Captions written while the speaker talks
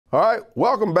All right,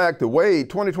 welcome back to Wade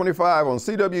 2025 on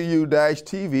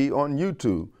Cwu-TV on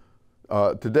YouTube.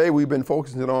 Today we've been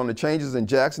focusing on the changes in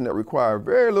Jackson that require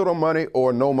very little money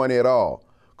or no money at all.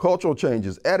 Cultural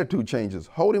changes, attitude changes,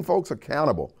 holding folks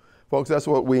accountable. Folks, that's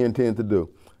what we intend to do.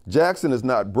 Jackson is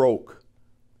not broke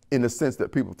in the sense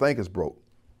that people think it's broke.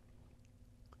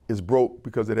 It's broke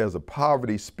because it has a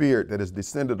poverty spirit that has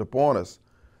descended upon us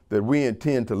that we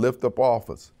intend to lift up off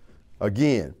us.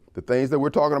 Again, the things that we're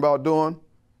talking about doing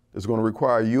is going to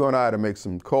require you and I to make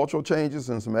some cultural changes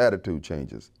and some attitude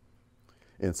changes.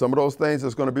 And some of those things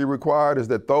that's going to be required is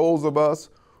that those of us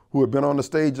who have been on the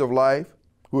stage of life,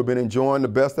 who have been enjoying the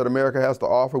best that America has to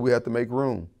offer, we have to make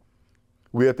room.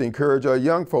 We have to encourage our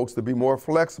young folks to be more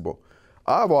flexible.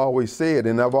 I've always said,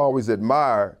 and I've always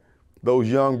admired those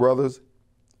young brothers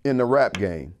in the rap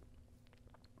game.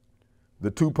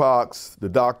 The Tupacs, the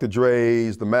Dr.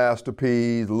 Dre's, the Master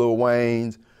P's, the Lil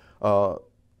Wayne's,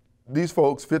 these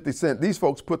folks, 50 Cent, these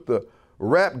folks put the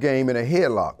rap game in a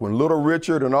headlock. When Little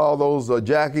Richard and all those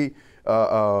Jackie,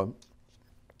 what's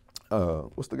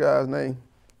the guy's name?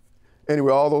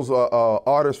 Anyway, all those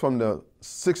artists from the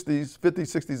 60s,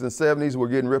 50s, 60s, and 70s were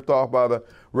getting ripped off by the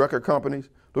record companies.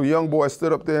 The young boys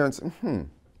stood up there and said,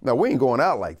 now we ain't going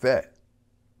out like that.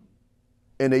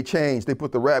 And they changed. They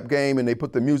put the rap game and they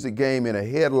put the music game in a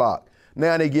headlock.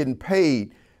 Now they getting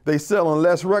paid. They selling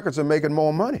less records and making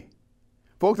more money.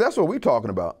 Folks, that's what we're talking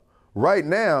about. Right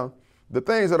now, the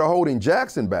things that are holding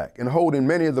Jackson back and holding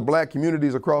many of the black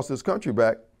communities across this country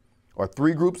back are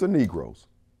three groups of Negroes.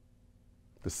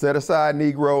 The set-aside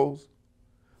Negroes,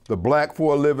 the black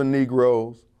for a living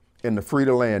Negroes, and the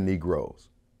free-to-land Negroes.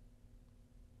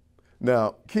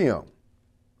 Now, Kim,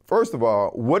 first of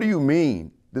all, what do you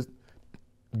mean?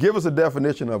 Give us a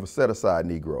definition of a set-aside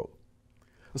Negro.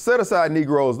 A set-aside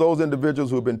Negro is those individuals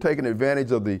who have been taking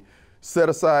advantage of the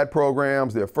set-aside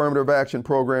programs, the affirmative action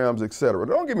programs, et cetera.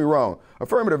 Don't get me wrong,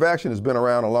 affirmative action has been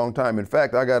around a long time. In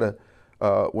fact,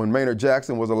 when Maynard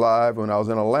Jackson was alive, when I was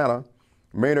in Atlanta,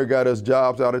 Maynard got us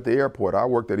jobs out at the airport. I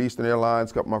worked at Eastern Airlines,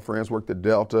 a couple of my friends worked at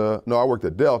Delta. No, I worked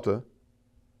at Delta,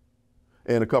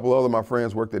 and a couple other of my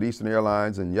friends worked at Eastern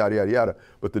Airlines and yada, yada, yada.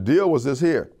 But the deal was this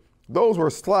here. Those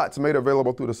were slots made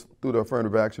available through the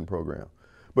affirmative action program.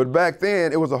 But back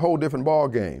then, it was a whole different ball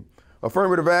game.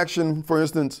 Affirmative action, for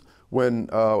instance, when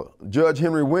Judge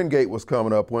Henry Wingate was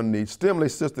coming up, when the Stimley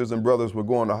sisters and brothers were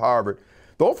going to Harvard,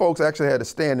 those folks actually had to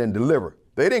stand and deliver.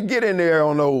 They didn't get in there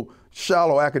on no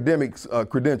shallow academic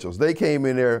credentials. They came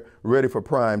in there ready for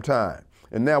prime time.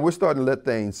 And now we're starting to let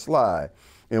things slide.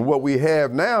 And what we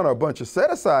have now are a bunch of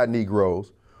set-aside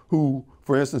Negroes who,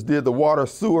 for instance, did the water,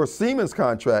 sewer, Siemens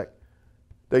contract.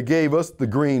 They gave us the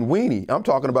green weenie. I'm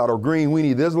talking about a green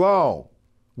weenie this long.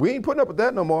 We ain't putting up with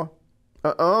that no more.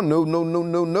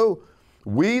 No.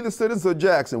 We, the citizens of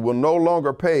Jackson, will no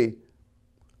longer pay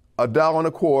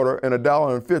 $1.25 and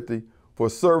 $1.50 for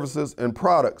services and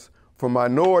products for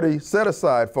minority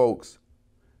set-aside folks,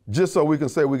 just so we can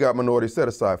say we got minority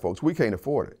set-aside folks. We can't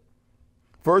afford it.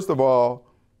 First of all,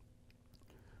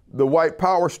 the white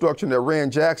power structure that ran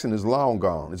Jackson is long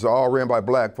gone. It's all ran by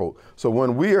black folk. So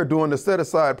when we are doing the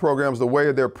set-aside programs the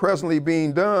way they're presently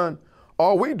being done,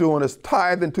 all we're doing is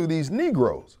tithing to these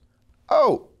Negroes.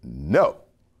 Oh, no.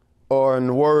 Or in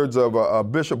the words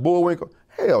of Bishop Bullwinkle,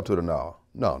 hell to the no.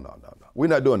 No. We're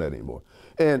not doing that anymore.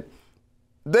 And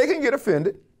they can get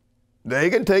offended. They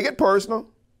can take it personal,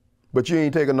 but you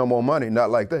ain't taking no more money, not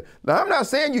like that. Now, I'm not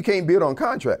saying you can't bid on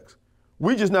contracts.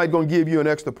 We're just not going to give you an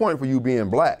extra point for you being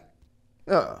black.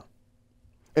 And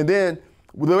then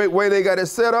the way they got it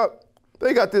set up,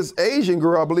 they got this Asian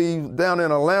girl, I believe, down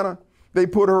in Atlanta. They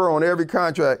put her on every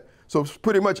contract. So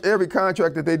pretty much every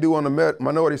contract that they do on the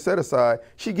minority set-aside,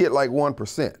 she get like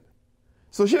 1%.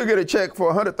 So she'll get a check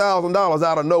for $100,000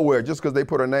 out of nowhere just because they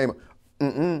put her name.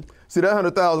 See, that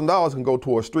 $100,000 can go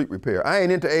towards street repair. I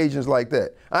ain't into Asians like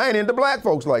that. I ain't into black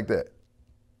folks like that.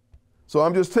 So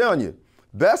I'm just telling you,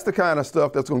 that's the kind of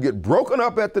stuff that's going to get broken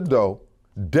up at the door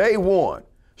day one,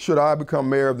 should I become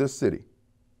mayor of this city.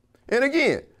 And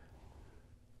again,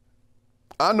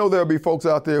 I know there'll be folks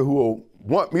out there who will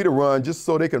want me to run just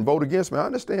so they can vote against me. I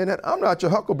understand that. I'm not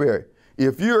your huckleberry.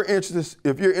 If you're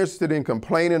interested in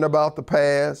complaining about the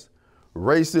past,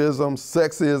 racism,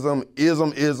 sexism,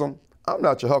 ism, I'm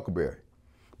not your huckleberry.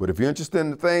 But if you're interested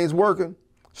in the things working,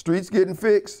 streets getting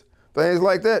fixed, things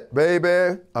like that,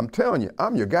 baby, I'm telling you,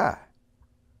 I'm your guy.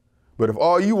 But if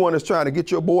all you want is trying to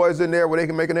get your boys in there where they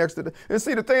can make an extra, and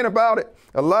see the thing about it,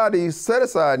 a lot of these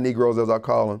set-aside Negroes, as I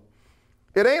call them,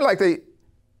 it ain't like they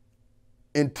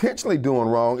intentionally doing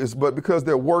wrong, but because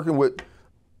they're working with,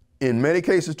 in many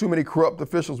cases, too many corrupt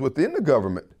officials within the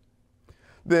government.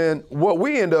 then what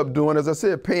we end up doing, as I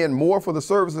said, paying more for the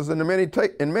services, and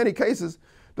in many cases,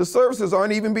 the services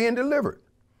aren't even being delivered.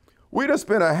 We just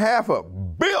spent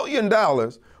 $500 million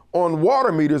on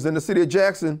water meters in the city of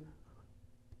Jackson,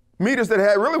 meters that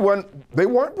had really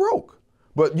weren't broke.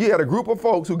 But you had a group of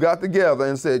folks who got together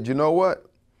and said, you know what?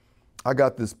 I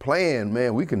got this plan,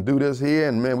 man. We can do this here,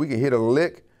 and man, we can hit a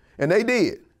lick. And they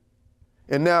did.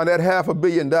 And now that $500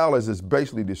 million has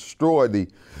basically destroyed the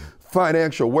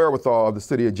financial wherewithal of the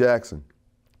city of Jackson.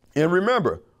 And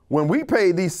remember, when we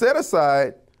paid these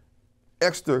set-aside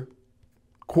extra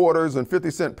quarters and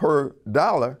 50 cents per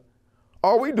dollar,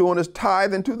 all we doing is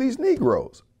tithing to these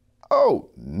Negroes. Oh,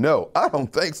 no, I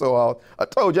don't think so. I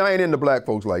told you I ain't into black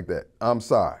folks like that. I'm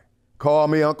sorry. Call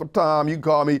me Uncle Tom. You can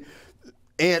call me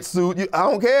Aunt Sue. I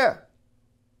don't care.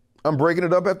 I'm breaking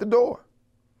it up at the door.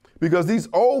 Because these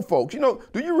old folks, do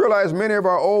you realize many of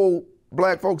our old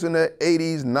black folks in their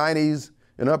 80s, 90s,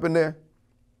 and up in there,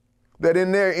 that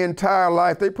in their entire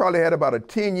life, they probably had about a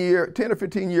 10 or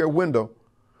 15-year window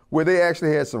where they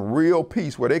actually had some real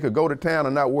peace, where they could go to town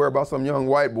and not worry about some young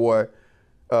white boy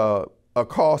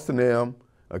accosting them,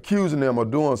 accusing them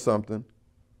of doing something,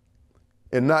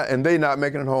 and they not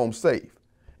making it home safe.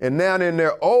 And now in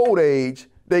their old age,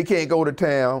 they can't go to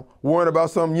town worrying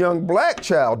about some young black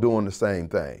child doing the same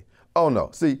thing. Oh no,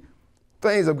 see,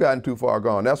 things have gotten too far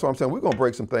gone. That's what I'm saying. We're gonna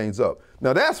break some things up.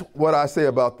 Now that's what I say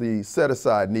about the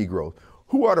set-aside Negroes.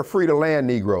 Who are the free-to-land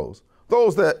Negroes?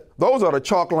 Those are the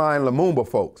chalk line Lumumba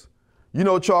folks. You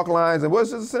know chalk lines, and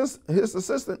what's his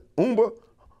assistant?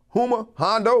 Huma,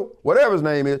 Hondo, whatever his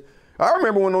name is. I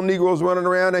remember when those Negroes running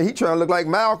around there, he trying to look like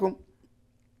Malcolm,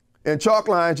 and chalk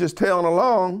lines just tailing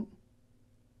along,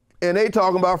 and they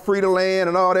talking about free to land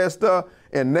and all that stuff,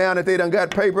 and now that they done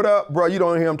got papered up, bro, you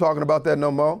don't hear them talking about that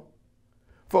no more.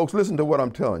 Folks, listen to what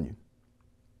I'm telling you.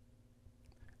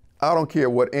 I don't care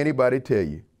what anybody tell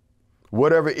you.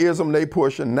 Whatever ism they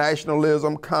pushing,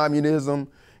 nationalism, communism,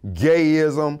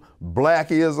 gayism,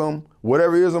 blackism,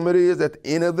 whatever ism it is, at the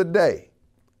end of the day,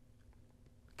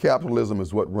 capitalism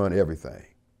is what run everything.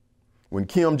 When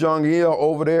Kim Jong-il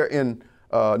over there in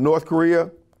North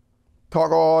Korea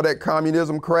talk all that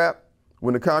communism crap,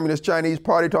 when the Communist Chinese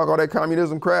Party talk all that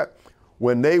communism crap,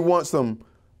 when they want some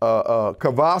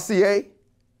Cavassier,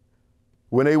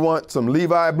 when they want some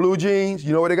Levi blue jeans,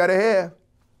 you know what they got to have?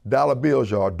 Dollar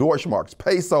bills, y'all, Deutschmarks,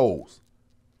 pesos.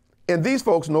 And these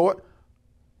folks know it.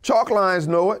 Chalk lines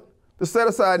know it. The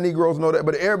set-aside Negroes know that,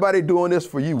 but everybody doing this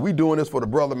for you. We doing this for the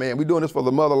brother man. We doing this for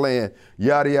the motherland.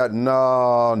 Yada, yada.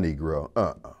 Nah, Negro.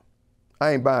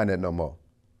 I ain't buying that no more.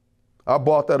 I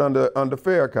bought that under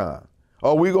Farrakhan.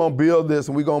 Oh, we gonna build this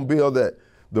and we gonna build that.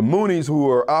 The Moonies who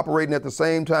were operating at the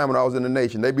same time when I was in the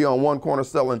nation, they be on one corner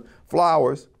selling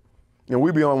flowers, and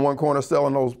we be on one corner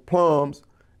selling those plums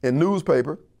in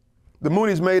newspaper. The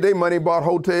Moonies made their money, bought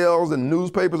hotels and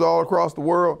newspapers all across the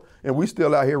world, and we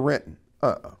still out here renting.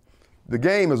 The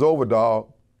game is over,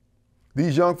 dog.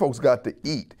 These young folks got to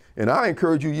eat. And I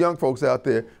encourage you young folks out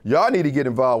there, y'all need to get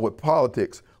involved with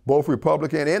politics, both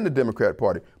Republican and the Democrat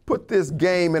Party. Put this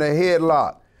game in a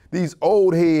headlock. These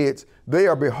old heads, they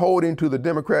are beholden to the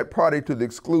Democrat Party to the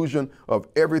exclusion of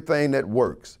everything that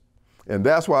works. And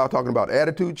that's why I'm talking about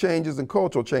attitude changes and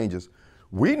cultural changes.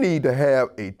 We need to have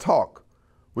a talk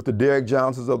with the Derek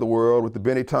Johnsons of the world, with the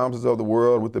Benny Thompsons of the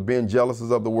world, with the Ben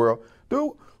Jealouses of the world.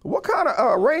 Dude, what kind of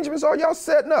arrangements are y'all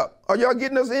setting up? Are y'all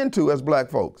getting us into as black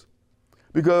folks?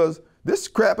 Because this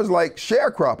crap is like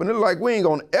sharecropping. It's like we ain't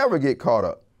gonna ever get caught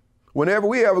up. Whenever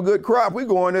we have a good crop, we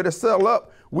go in there to settle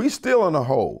up. We still in the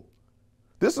hole.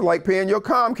 This is like paying your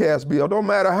Comcast bill. Don't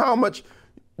matter how much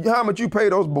you pay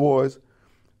those boys,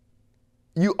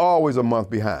 you always a month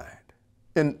behind.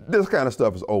 And this kind of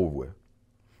stuff is over with.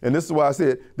 And this is why I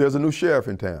said there's a new sheriff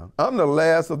in town. I'm the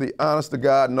last of the honest to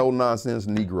God, no nonsense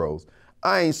Negroes.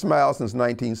 I ain't smiled since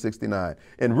 1969.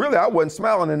 And really, I wasn't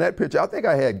smiling in that picture. I think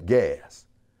I had gas.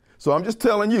 So I'm just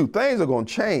telling you, things are gonna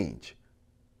change.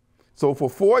 So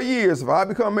for 4 years, if I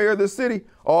become mayor of this city,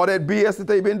 all that BS that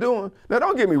they've been doing, now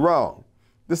don't get me wrong,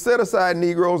 the set-aside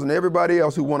Negroes and everybody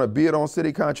else who want to bid on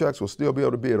city contracts will still be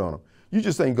able to bid on them. You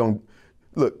just ain't gonna,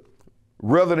 look,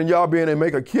 rather than y'all being able to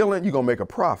make a killing, you're gonna make a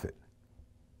profit.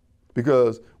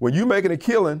 Because when you making a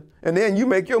killing and then you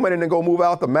make your money and then go move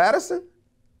out to Madison,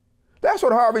 that's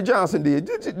what Harvey Johnson did.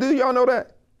 Do y'all know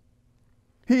that?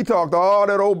 He talked all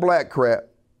that old black crap.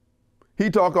 He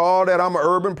talked all that I'm an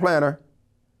urban planner.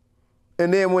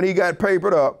 And then when he got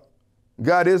papered up,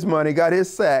 got his money, got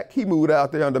his sack, he moved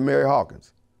out there under Mary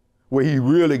Hawkins, where he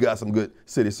really got some good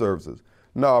city services.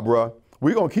 Nah, bruh,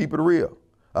 we gonna keep it real.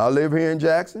 I live here in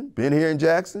Jackson, been here in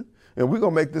Jackson, and we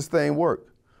gonna make this thing work.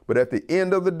 But at the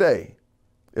end of the day,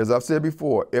 As I've said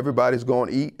before, everybody's going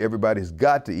to eat. Everybody's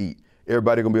got to eat.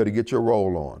 Everybody's going to be able to get your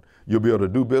roll on. You'll be able to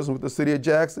do business with the city of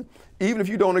Jackson. Even if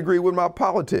you don't agree with my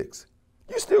politics,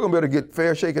 you're still going to be able to get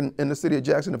fair shake in the city of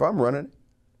Jackson if I'm running it.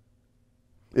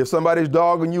 If somebody's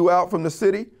dogging you out from the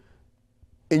city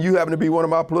and you happen to be one of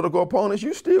my political opponents,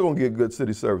 you still going to get good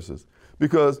city services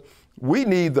because we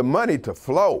need the money to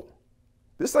flow.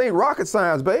 This ain't rocket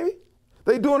science, baby.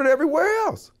 They doing it everywhere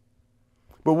else.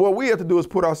 But what we have to do is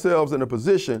put ourselves in a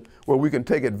position where we can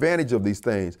take advantage of these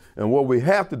things. And what we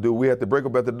have to do, we have to break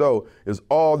up at the door, is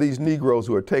all these Negroes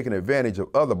who are taking advantage of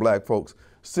other black folks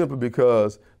simply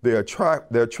because they're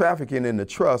trafficking in the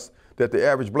trust that the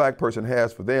average black person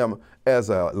has for them as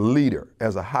a leader,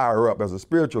 as a higher up, as a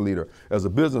spiritual leader, as a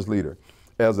business leader,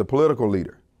 as a political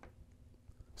leader.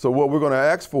 So what we're going to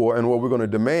ask for and what we're going to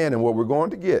demand and what we're going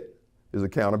to get is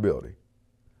accountability.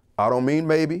 I don't mean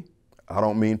maybe, I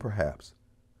don't mean perhaps.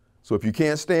 So if you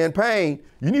can't stand pain,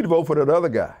 you need to vote for that other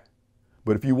guy.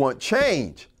 But if you want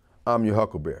change, I'm your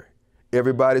huckleberry.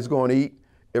 Everybody's going to eat.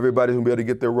 Everybody's going to be able to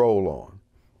get their roll on.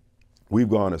 We've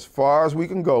gone as far as we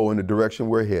can go in the direction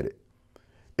we're headed.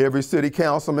 Every city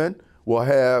councilman will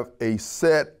have a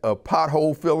set of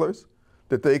pothole fillers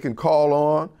that they can call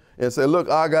on and say, look,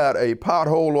 I got a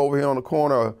pothole over here on the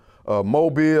corner of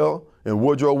Mobile and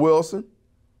Woodrow Wilson.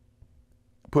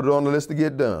 Put it on the list to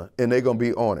get done, and they're going to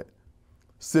be on it.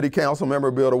 City council member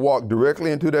will be able to walk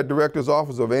directly into that director's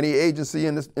office of any agency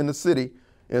in the city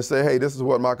and say, hey, this is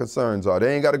what my concerns are.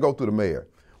 They ain't got to go through the mayor.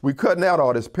 We're cutting out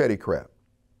all this petty crap.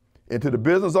 And to the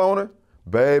business owner,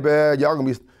 baby,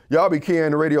 y'all be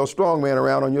carrying the radio strongman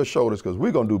around on your shoulders because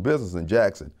we're going to do business in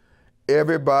Jackson.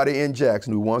 Everybody in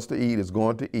Jackson who wants to eat is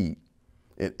going to eat.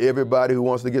 And everybody who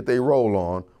wants to get their roll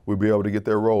on will be able to get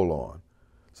their roll on.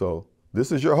 So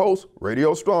this is your host,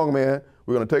 Radio Strongman.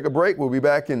 We're going to take a break. We'll be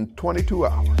back in 22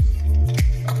 hours.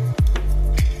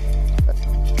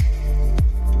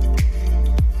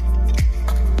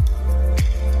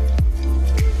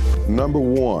 Number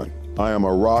one, I am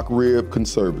a rock rib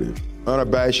conservative,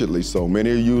 unabashedly so.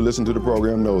 Many of you listen to the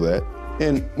program know that.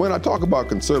 And when I talk about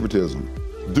conservatism,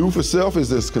 do for self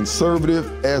is as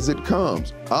conservative as it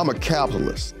comes. I'm a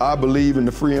capitalist. I believe in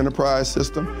the free enterprise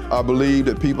system. I believe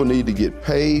that people need to get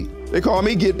paid. They call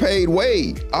me get paid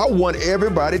Wade. I want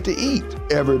everybody to eat.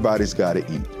 Everybody's got to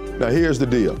eat. Now here's the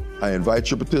deal. I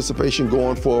invite your participation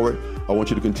going forward. I want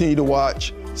you to continue to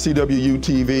watch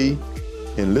Cwu-Tv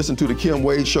and listen to the Kim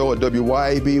Wade Show at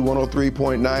WYAB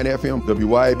 103.9 FM,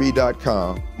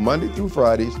 WYAB.com, Monday through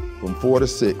Fridays from 4 to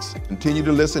 6. Continue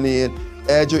to listen in,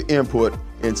 add your input,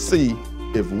 and see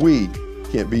if we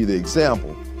can't be the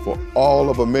example for all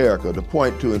of America to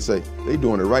point to and say, they're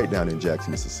doing it right down in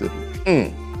Jackson,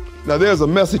 Mississippi. Now there's a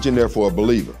message in there for a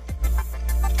believer.